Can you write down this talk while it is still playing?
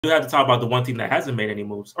do have to talk about the one team that hasn't made any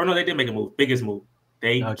moves. Or no, they did make a move. Biggest move.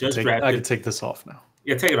 They just drafted. I can take this off now.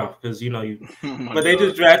 Yeah, take it off because you know you. But they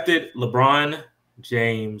just drafted LeBron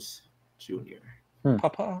James Jr.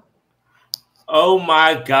 Papa. Oh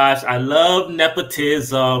my gosh, I love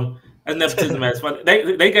nepotism. That's nepotism. That's fun.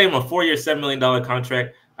 They gave him a 4-year, $7 million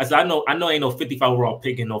contract. I said, I know, ain't no 55 overall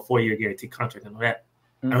pick and no 4-year guaranteed contract. I know that.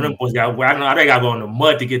 I know them boys got. I know they got to go in the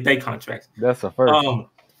mud to get their contracts. That's the first.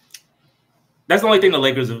 That's the only thing the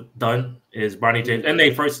Lakers have done is Bronny James, and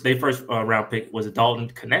they first round pick was it Dalton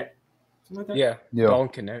Connect? Like yeah, Dalton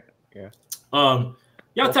Connect. Yeah.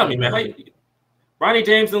 Y'all tell me, man. Like, Bronny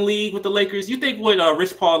James in the league with the Lakers. You think what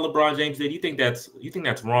Rich Paul, LeBron James did? You think that's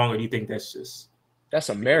wrong, or do you think that's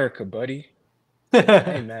America, buddy? I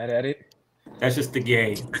ain't mad at it. That's just the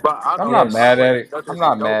game. I'm not mad at it. I'm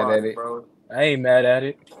not mad at it. Bro. I ain't mad at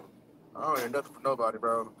it. I don't have nothing for nobody,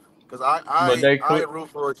 bro. Because I root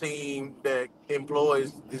for a team that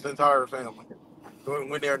employs this entire family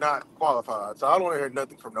when they're not qualified. So I don't hear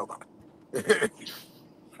nothing from nobody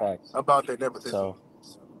about that nepotism. So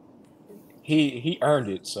he earned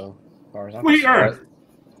it. So as far as I'm he earned.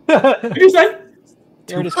 What did you say?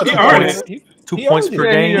 He earned it. 2 points per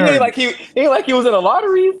game. He ain't like he was in a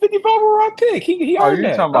lottery 55 overall pick. He earned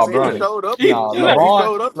that. You talking about Bronny?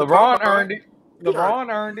 LeBron earned it. LeBron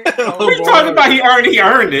earned it. What are you talking about? He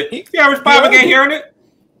earned it. He averaged 5 a game. He earned it.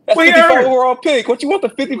 That's 55 overall pick. What you want the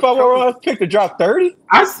 55 overall pick to drop 30?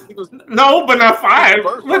 No, but not 5.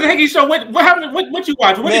 What the heck he showed? What happened? What you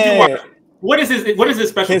watch? What did you watch? What is his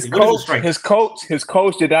specialty? His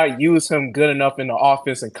coach did not use him good enough in the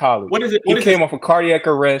offense in college. What is it? He came off a cardiac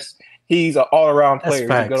arrest. He's an all-around player. He's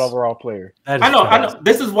a good overall player. I know.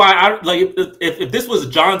 This is why I like if this was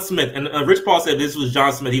John Smith and Rich Paul said if this was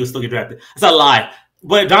John Smith, he would still get drafted. It's a lie.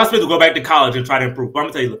 But John Smith will go back to college and try to improve. But I'm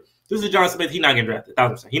gonna tell you, look, this is John Smith. He's not getting drafted.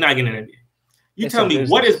 1,000%. He's not getting an NBA. You tell me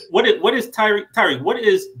what is Tyreek? What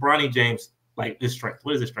is Bronny James like? His strength?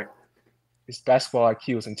 What is his strength? His basketball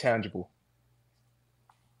IQ is intangible.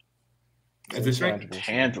 Is his strength?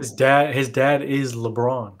 His dad is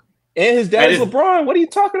LeBron. And his dad is LeBron. What are you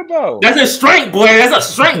talking about? That's a strength, boy. That's a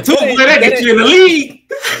strength too. That gets you in the league.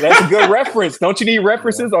 That's a good reference. Don't you need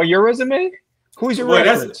references on your resume? Who's your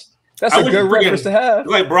reference? That's a good reference to have.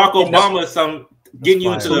 Like Barack Obama, some getting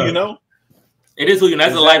you into the. You know, it is who you know.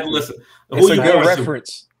 That's a life lesson. It's a good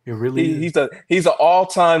reference. It really. He's an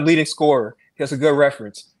all-time leading scorer. That's a good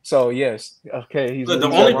reference. So yes, okay. The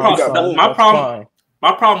only problem.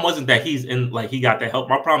 My problem wasn't that he's in he got that help.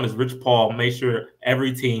 My problem is Rich Paul made sure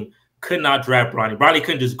every team could not draft Bronny. Bronny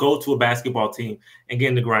couldn't just go to a basketball team and get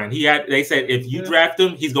in the grind. They said if you draft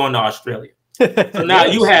him, he's going to Australia. So now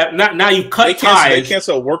you have now you cut ties. They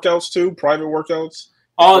cancel workouts too, private workouts.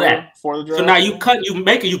 All that for the draft. So now you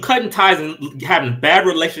cutting ties and having bad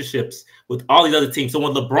relationships with all these other teams. So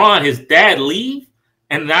when LeBron, his dad leave,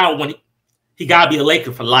 and now when he gotta be a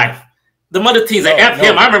Laker for life. The other teams him.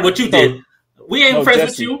 I remember what you did. We ain't friends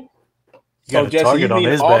with you. So Jesse,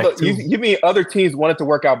 you mean other teams wanted to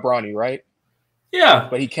work out Bronny, right? Yeah,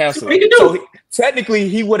 but he canceled. So technically,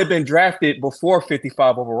 he would have been drafted before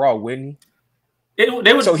 55 overall, wouldn't he? He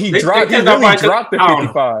dropped the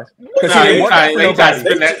 55 because he didn't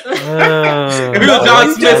If it was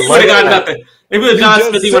John Smith, he would have got nothing. If it was John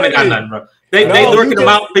Smith, he would have got nothing, bro. They working him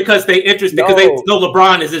out because they interested because they know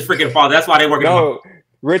LeBron is his freaking father. That's why they working him out.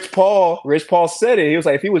 Rich Paul said it. He was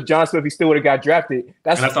like, if he was John Smith, he still would have got drafted.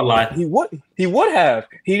 That's a lie. He would have.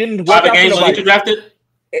 He didn't. 5 games when he got drafted.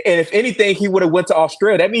 And if anything, he would have went to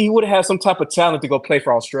Australia. That means he would have had some type of talent to go play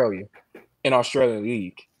for Australia in Australian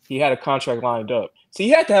League. He had a contract lined up, so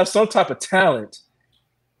he had to have some type of talent.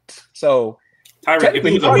 So, but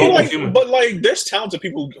there's talented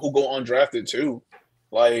people who go undrafted too.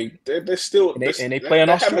 Like they're still and they play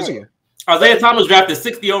in Australia. Isaiah Thomas drafted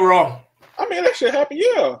 60 overall. I mean, that shit happened.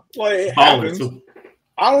 Yeah, like it happens.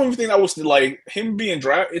 I don't even think that was like him being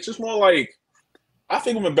drafted. It's just more like I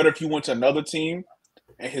think it would be better if he went to another team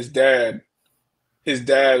and his dad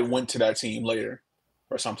went to that team later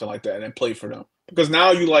or something like that and played for them. Because now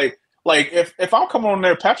you like if I'm coming on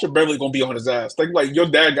there, Patrick Beverly gonna be on his ass. Like your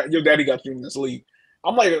daddy got you in this league.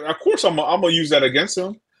 I'm like, of course I'm gonna use that against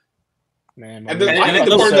him. Man, and then I think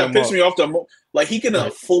the part that pissed me off like he can a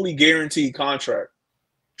fully guaranteed contract.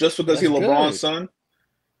 Just because he's LeBron's son.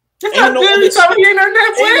 That's not good. He ain't earned that.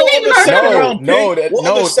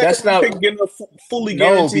 That's not getting a fully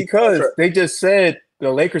guaranteed because contract. They just said the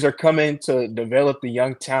Lakers are coming to develop the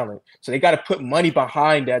young talent, so they got to put money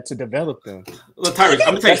behind that to develop them. Look, Tyrese,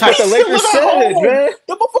 I'm gonna tell you, that's what the Lakers said, man.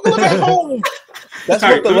 The motherfucker live at home. That's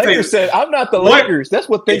what the Lakers said. I'm not the Lakers. That's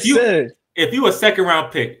what they said. if you a second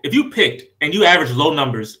round pick, if you picked and you average low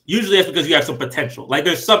numbers, usually that's because you have some potential. Like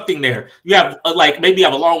there's something there. You have maybe you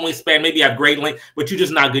have a long wingspan, maybe you have great length, but you're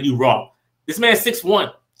just not good. You raw. This man's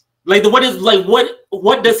 6'1". Like what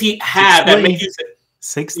does he have that makes you say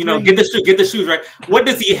 6'3"? Get the shoes right. What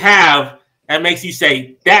does he have that makes you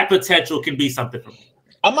say that potential can be something for me?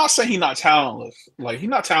 I'm not saying he's not talentless. Like he's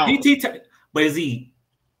not talentless. But is he?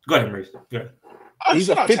 Go ahead, Maurice. Go ahead. He's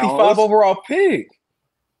a 55 overall pick.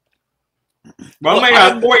 Bro, man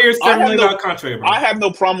got 4 years, $7 million contract. Bro. I have no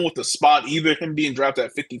problem with the spot, either him being drafted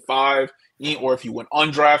at 55 or if he went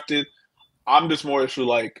undrafted. I'm just more issue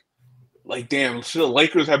like damn, should the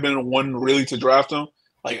Lakers have been the one really to draft him?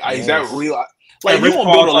 Like, is that real? Like, if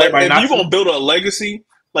you're gonna build a legacy,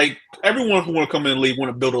 like everyone who want to come in the league want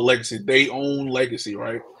to build a legacy, they own legacy,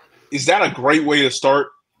 right? Is that a great way to start?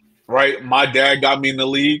 Right, my dad got me in the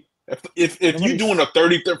league. If you doing a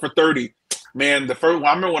 30 for 30. Man, I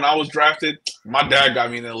remember when I was drafted, my dad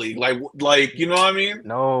got me in the league. Like you know what I mean?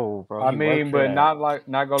 No, bro. I mean, but not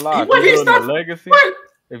gonna lie.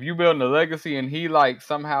 If you building a legacy and he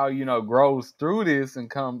somehow grows through this and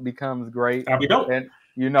becomes great, and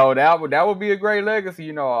that would be a great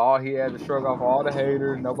legacy. All he had to shrug off all the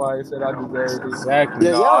haters. Nobody said I deserved it.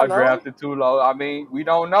 Exactly. I drafted too low. I mean, we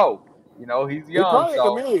don't know. He's young.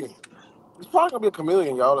 He's probably gonna be a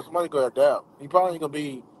chameleon, y'all. If somebody gonna adapt, he probably ain't gonna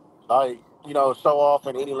be show off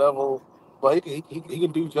at any level, but he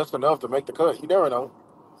can do just enough to make the cut. You never know.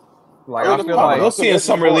 I feel like we'll see in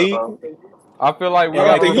summer league. I feel like we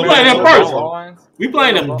playing him first. We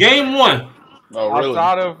playing him game 1. Oh, really?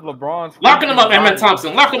 Outside of LeBron's locking him up, Emmett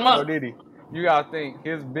Thompson. Lock him up. You gotta think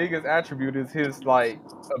his biggest attribute is his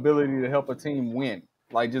ability to help a team win,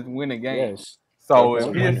 just win a game. Yes. So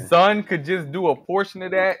if his son could just do a portion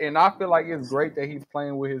of that, and I feel like it's great that he's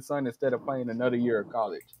playing with his son instead of playing another year of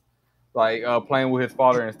college. Playing with his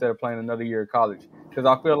father instead of playing another year of college. Because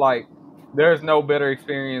I feel like there's no better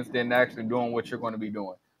experience than actually doing what you're going to be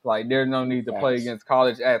doing. There's no need to play against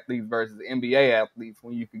college athletes versus NBA athletes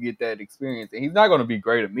when you can get that experience. And he's not going to be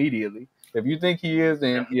great immediately. If you think he is,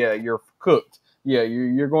 then, you're cooked. Yeah,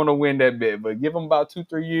 you're going to win that bet. But give him about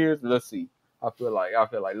 2-3 years. Let's see. I feel like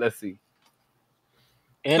let's see.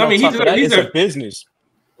 And it's a business.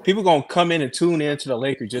 People going to come in and tune in to the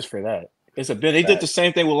Lakers just for that. It's a bit. They did the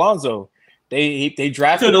same thing with Lonzo. They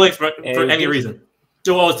drafted to the Lakers for any reason.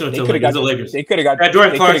 They're always to the Lakers. They could have got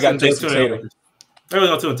Jordan Clarkson. They was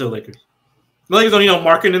going to the Lakers. The Lakers don't need no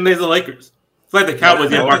marketing. They're the Lakers. It's like the Cowboys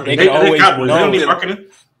get marketing. They don't need marketing.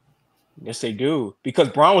 Yes, they do. Because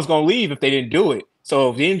Bron was going to leave if they didn't do it.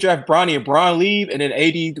 So if they didn't draft Bronny and Bron leave, and then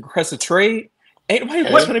AD requests a trade, ain't nobody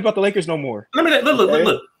talking about the Lakers no more.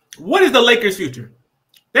 Look. What is the Lakers' future?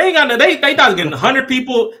 They ain't got they not getting 100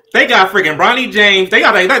 people. They got freaking Bronny James. They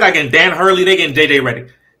not getting Dan Hurley. They getting JJ Redick.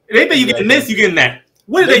 They think you getting this, you getting that.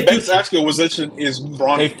 What is their best actual position is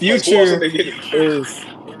Bronny. Their future is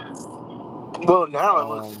well now it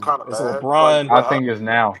looks kind of bad. LeBron. I think it's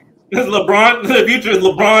now. It's LeBron. The future is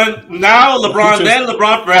LeBron now. LeBron then.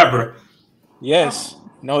 LeBron forever. Yes.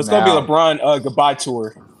 No, it's gonna be LeBron goodbye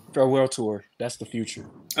tour, farewell tour. That's the future.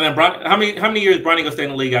 And then Bron, how many years Bronny gonna stay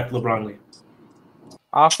in the league after LeBron leaves?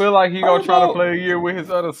 I feel like he gonna try to play a year with his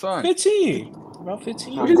other son. 15. About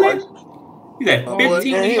 15. What is that? He's at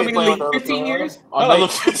 15. He's gonna be in the league 15 years. Another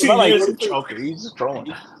 15 years. Okay, he's just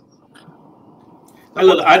trolling.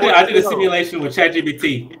 Look, I did a simulation with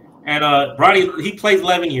ChatGPT, and Bronny he plays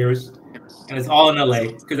 11 years, and it's all in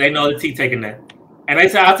LA because they know the T taking that. And I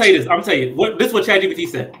said, I'll tell you this. I'm telling you what. This is what ChatGPT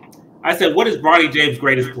said. I said, what is Bronny James'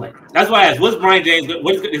 greatest play? That's why I asked, what's Bronny James?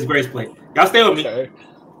 What is his greatest play? Y'all stay with me. Okay.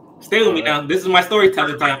 Stay with me now. This is my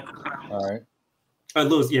storytelling time. All right.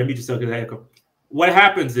 Lewis, mute yourself because I echo. What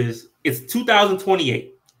happens is it's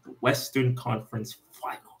 2028 Western Conference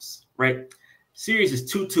Finals, right? Series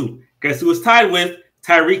is 2-2. Guess who was tied with?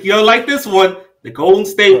 Tyreek, you'll like this one. The Golden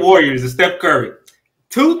State Warriors and Steph Curry.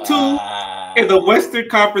 2-2 in the Western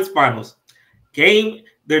Conference Finals. Game,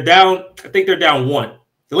 they're down. I think they're down 1.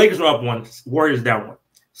 The Lakers are up 1. Warriors down 1.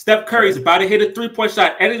 Steph Curry's about to hit a 3-point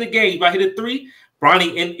shot. End of the game, he's about to hit a 3.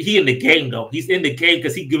 Bronny, he in the game though. He's in the game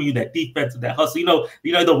because he's giving you that defense and that hustle. You know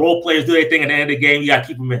the role players do their thing at the end of the game. You got to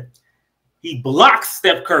keep him in. He blocks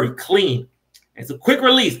Steph Curry clean. It's a quick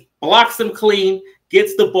release. Blocks him clean.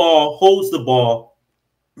 Gets the ball. Holds the ball.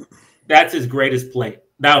 That's his greatest play.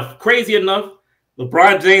 Now, crazy enough,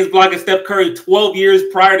 LeBron James blocking Steph Curry 12 years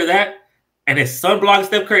prior to that, and his son blocking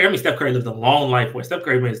Steph Curry. I mean, Steph Curry lived a long life. Boy, Steph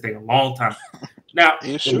Curry made this thing a long time. Now,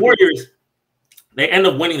 the Warriors. They end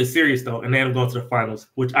up winning the series, though, and they end up going to the finals,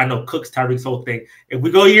 which I know cooks Tyreek's whole thing. If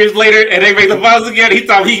we go years later and they make the finals again, he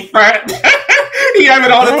thought he frat. he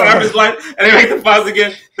happen all the time in his life, and they make the finals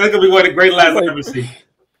again. That's gonna be one of the great last I've ever seen.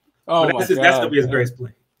 Oh my God, that's gonna be his greatest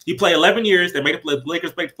play. He played 11 years. They made the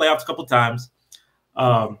Lakers make the playoffs a couple times.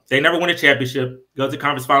 They never win a championship. Go to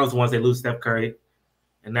conference finals once. They lose Steph Curry,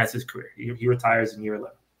 and that's his career. He retires in year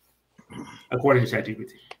 11, according to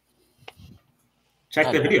ChatGPT.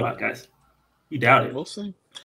 Check the video out, guys. You doubt it. We'll see.